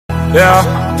Yeah,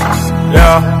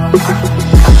 yeah.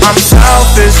 I'm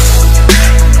selfish.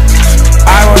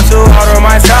 I want to order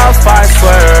myself, I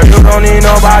swear. You don't need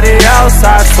nobody else,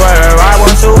 I swear. I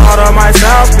want to order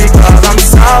myself because I'm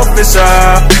selfish,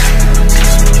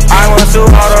 I want to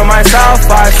order myself,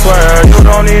 I swear. You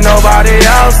don't need nobody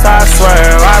else, I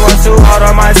swear. I want to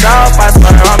order myself, I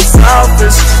swear. I'm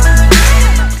selfish.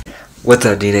 What's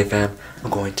up, DNA fam? I'm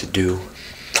going to do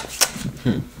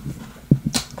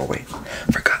oh wait,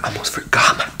 almost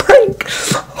forgot my prank.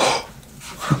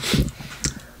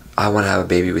 I want to have a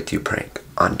baby with you prank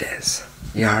on Des.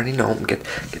 You already know him. Get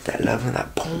that love and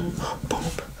that boom, boom.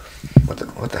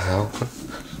 What the hell?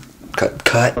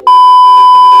 Cut.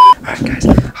 Alright guys,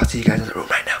 I'll see you guys in the room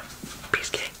right now. Peace,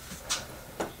 gang.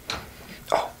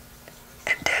 Oh,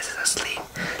 and Des is asleep.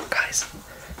 Guys,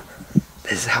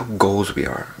 this is how goals we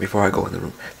are. Before I go in the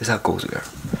room, this is how goals we are.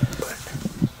 But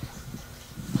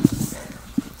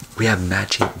we have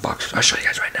matching boxers. I'll show you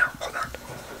guys right now. Hold on.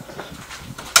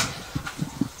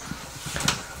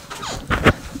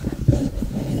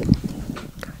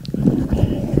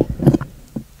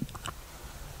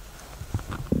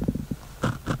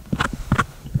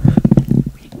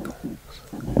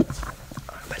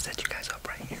 I set you guys up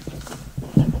right here.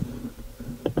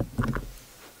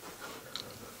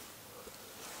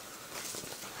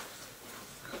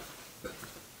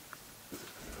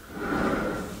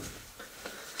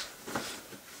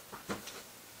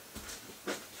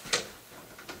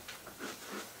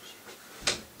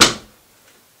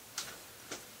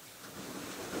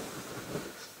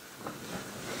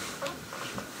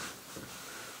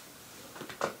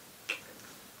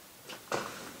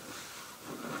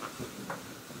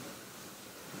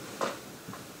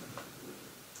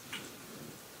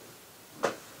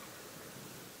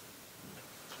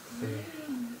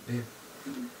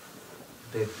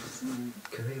 Babe,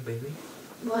 can I make a baby?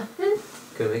 What?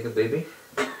 Can I make a baby?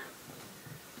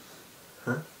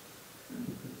 Huh?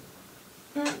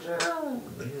 Andrew.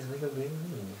 Please make a baby.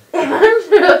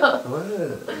 Andrew. What?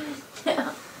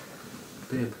 Yeah.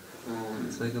 Babe,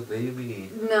 let's make a baby.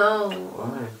 No.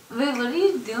 Why? Wait, what are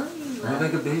you doing? I want to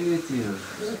make a baby with you.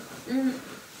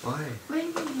 Why?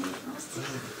 Baby.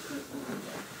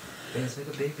 Babe, let's make a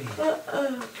baby.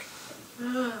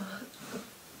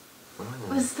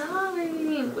 But stop,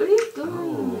 baby. What are you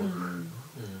doing?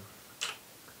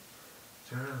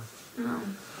 Sarah. No.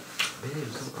 Babe,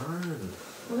 come on.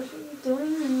 What are you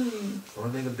doing? I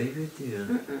want to make a baby with you.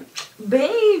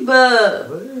 Babe. What?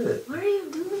 What are you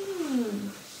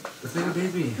doing? Let's make a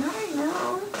baby. Not right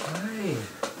now. Why?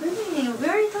 Baby, we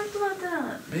already talked about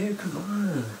that. Babe, come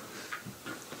on.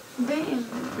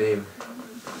 Babe.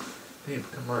 Babe,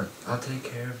 come on. I'll take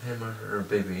care of him or her,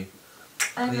 baby.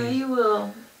 I know you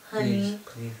will, honey.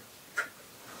 Please.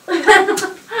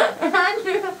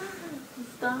 Andrew.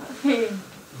 Stop it.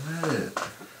 What?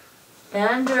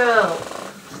 Andrew.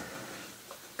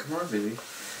 Come on, baby.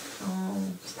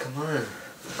 Oh. Come on.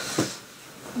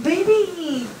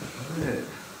 Baby. What?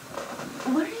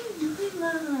 What are you doing,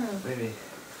 love? Baby.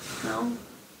 No.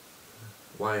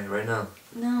 Why? Right now?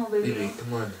 No, baby. Baby,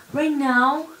 come on. Right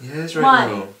now? Yes, right Why?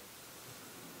 now.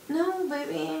 No,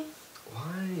 baby.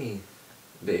 Why?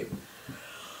 Babe.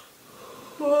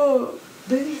 Whoa.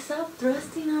 Baby, stop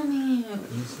thrusting on me. Let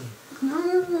me see.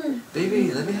 No.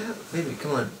 Baby, let me have... Baby,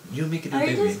 come on. You make it a Are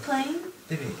baby. you just playing?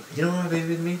 Baby, you don't want a baby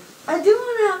with me? I do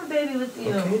want to have a baby with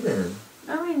you. Okay, then.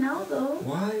 Not right now, though.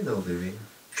 Why, though, baby?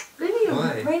 Baby,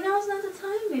 Why? right now is not the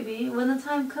time, baby. When the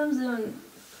time comes,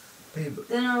 Babe.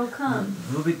 then it'll come.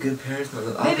 We'll be good parents, my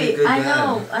love. I'll be a Baby, good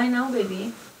dad. I know,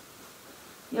 baby.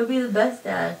 You'll be the best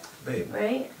dad. Babe.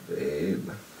 Right? Babe.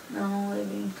 No,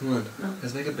 baby. Come on. No.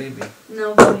 Let's make a baby.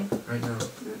 No, baby. Right now.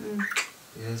 Mm-mm.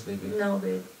 Yes, baby. No,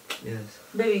 babe. Yes.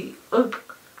 Baby.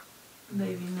 Look.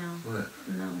 Baby, no. What?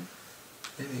 No.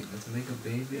 Baby, let's make a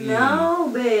baby. No,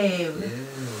 babe.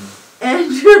 Yeah.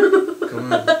 Andrew.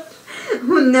 Come on.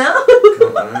 No.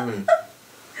 Come on.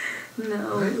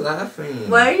 No. Why are you laughing?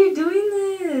 Why are you doing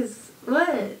this? What? I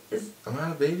want to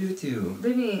have a baby with you.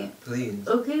 Baby. Please.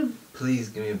 Okay. Please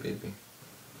give me a baby.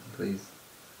 Please.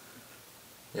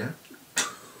 Yeah?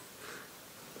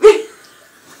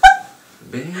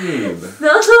 Babe.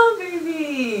 No,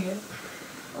 baby.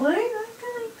 Why are you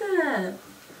acting like that?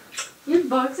 Your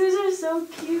boxers are so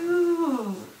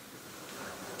cute.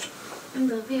 I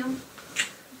love you.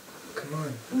 Come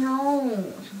on. No.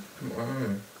 Come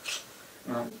on.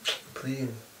 No.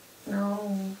 Please. No.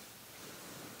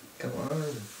 Come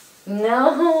on.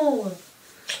 No.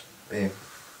 Babe.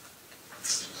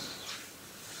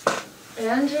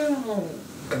 Andrew.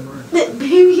 Come on.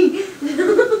 Baby. No.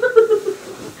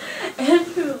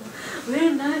 Andrew.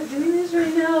 We're not doing this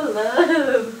right now,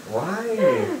 love. Why?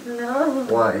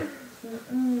 Why?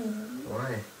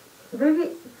 Why? Baby.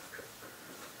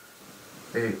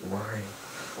 Baby, why?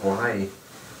 Why?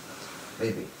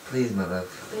 Baby, please, my love.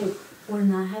 Babe, we're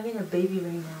not having a baby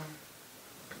right now.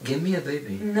 Give me a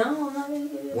baby. No, I'm not gonna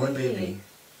give you a One baby. baby.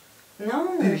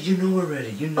 No. Baby, you know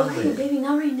already. You know Okay, it. baby,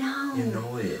 not right now. You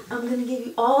know it. I'm gonna give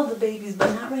you all the babies,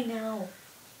 but not right now.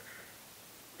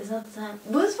 It's not the time.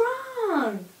 What's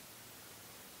wrong?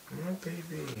 I want a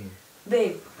baby.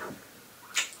 Babe.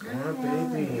 I want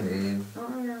a baby, babe. Not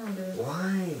right now, babe.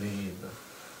 Why, babe?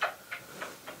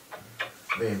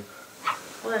 Babe.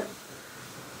 What?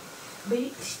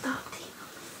 Babe, stop taking all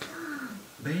this time.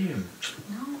 Babe.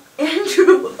 No.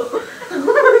 Andrew!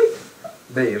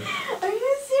 Babe. Are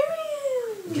you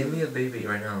serious? Give me a baby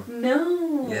right now.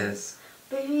 No. Yes.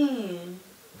 Baby.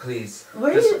 Please.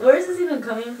 Where is this even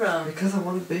coming from? Because I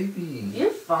want a baby.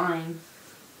 You're fine.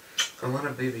 I want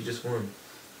a baby, just one.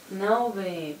 No,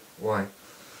 babe. Why?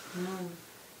 No.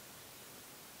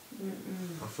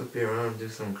 I'll flip you around and do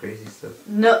some crazy stuff.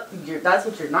 No, that's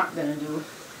what you're not gonna do.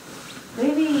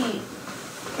 Baby.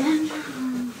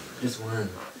 Andrew. Just one.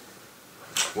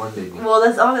 One baby. Well,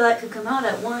 that's all that could come out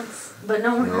at once. But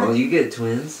no, we're No, not. you get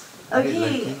twins. You get Okay,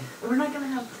 lucky. we're not gonna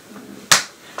have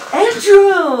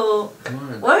Andrew! Come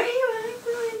on. Why are you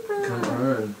acting like that? Come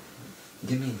on.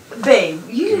 Give me. Babe,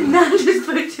 you did not just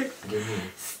put your... Give me.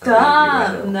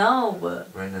 Stop! Right now.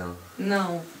 Right now.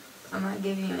 No. I'm not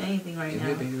giving you anything right Give now.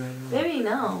 me a baby right now. Baby,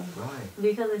 no. Why?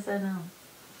 Because I said no.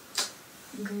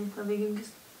 Okay, I'll be getting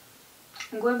kissed.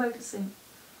 I'm going back to sleep.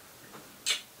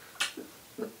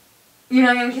 You're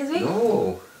not gonna kiss me?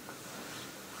 No.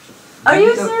 Are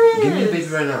you serious? Give me a baby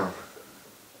right now.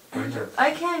 Right now.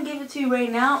 I can't give it to you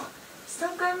right now.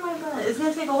 Stop grabbing my butt. It's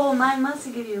gonna take a whole 9 months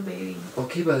to give you a baby.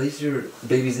 Okay, but at least your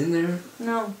baby's in there.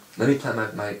 No. Let me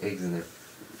plant my eggs in there.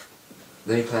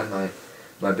 Let me plant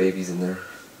my babies in there.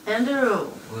 Andrew.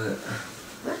 What?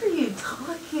 What are you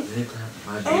talking? Let me plant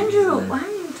my babies Andrew, in there. why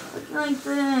are you talking like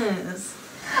this?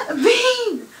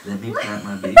 Babe! Let me plant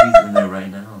my babies in there right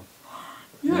now.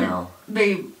 Now.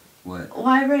 Babe. What?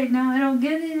 Why right now? I don't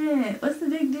get it. What's the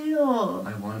big deal?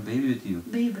 I want a baby with you.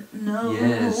 Babe, no.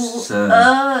 Yes. You're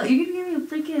gonna give me a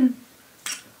freaking...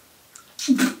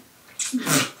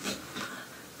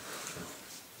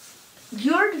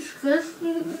 You're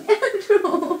disgusting,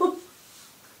 Andrew.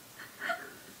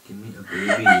 Give me a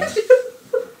baby.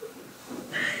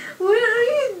 What are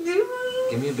you doing?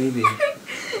 Give me a baby.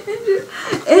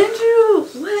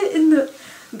 Andrew, what in the...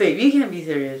 Babe, you can't be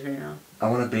serious right now. I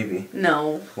want a baby.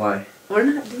 No. Why? We're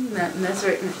not doing that, and that's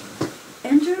right now.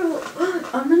 Andrew,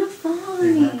 I'm gonna fall.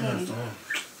 You're not gonna fall.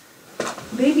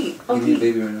 Baby, okay. Give me a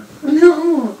baby right now.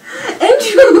 No.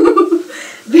 Andrew!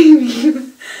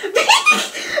 Baby.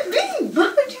 Baby, why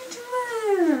would you do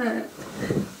that?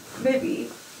 Baby.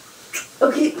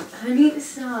 Okay, honey,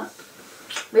 stop.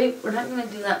 Babe, we're not gonna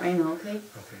do that right now, okay?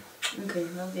 Okay. Okay,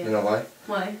 love you. You know why?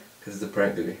 Why? Because it's a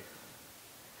prank, baby.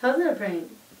 How's that a prank?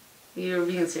 You're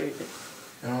being serious.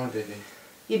 I don't want a baby.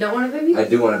 You don't want a baby? I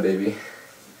do want a baby.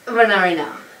 But not right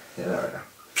now. Yeah, not right now.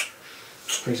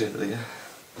 Appreciate it, Leah.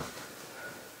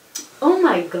 Oh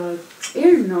my god,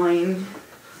 you're annoying.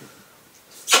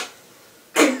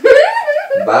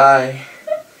 Bye.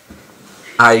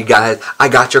 Alright, guys, I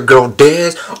got your girl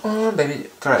Des. Oh, baby.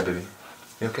 It's alright, baby.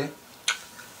 You okay?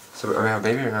 So, are we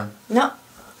having a baby or no? No.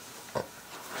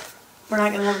 We're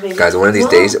not gonna have a baby. Guys, one of these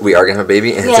days, we are gonna have a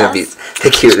baby, and it's gonna be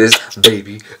the cutest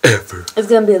baby ever. It's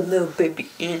gonna be a little baby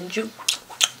Andrew.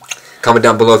 Comment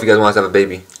down below if you guys want us to have a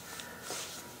baby.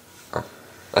 Oh,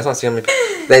 I just want to see how many.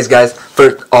 Thanks, guys,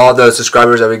 for all the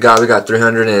subscribers that we got. We got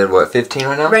 315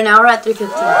 right now. Right now we're at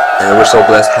 315. And we're so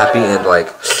blessed, happy, and like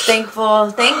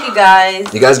thankful. Thank you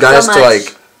guys. You guys got so us much. to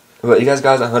like. What, you guys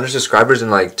got 100 subscribers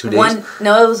in like 2 days?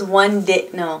 No, it was 1 day.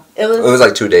 No, it was. It was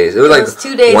like 2 days. It was like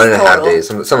 2 days 1.5 total. days,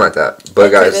 something like that. But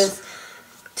It guys, took us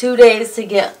 2 days to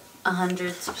get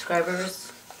 100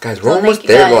 subscribers. we're So almost thank you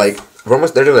there. guys. Like we're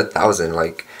almost there to 1,000.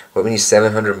 Like what, we need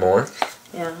 700 more.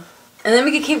 Yeah. And then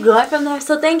we can keep going from there.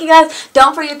 So thank you guys.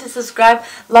 Don't forget to subscribe,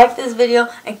 like this video,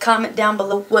 and comment down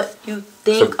below what you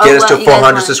think. So get us to what you guys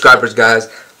 400 want. subscribers, guys.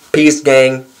 Peace,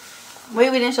 gang.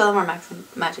 Wait, we didn't show them our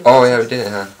matching. Oh yeah, we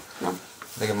didn't, huh? No.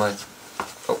 Look at mine.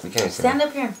 Oh, we can't even see. Stand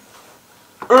up here.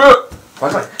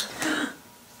 Why's mine?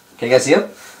 Can you guys see them?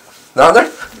 They're on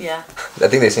there? Yeah. I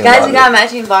think they see Guys, them. we got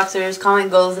matching boxers. Comment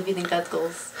goals if you think that's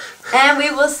goals. And we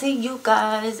will see you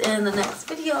guys in the next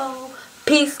video.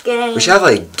 Peace, gang. We should have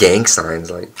like gang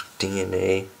signs, like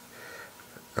DNA.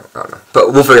 I don't know.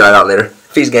 But we'll figure that out later.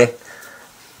 Peace, gang.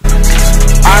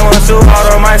 I want to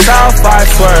hard on myself, I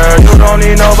swear. You don't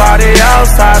need nobody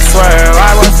else, I swear.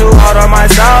 I want to hard on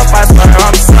myself, I swear.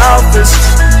 I'm sorry.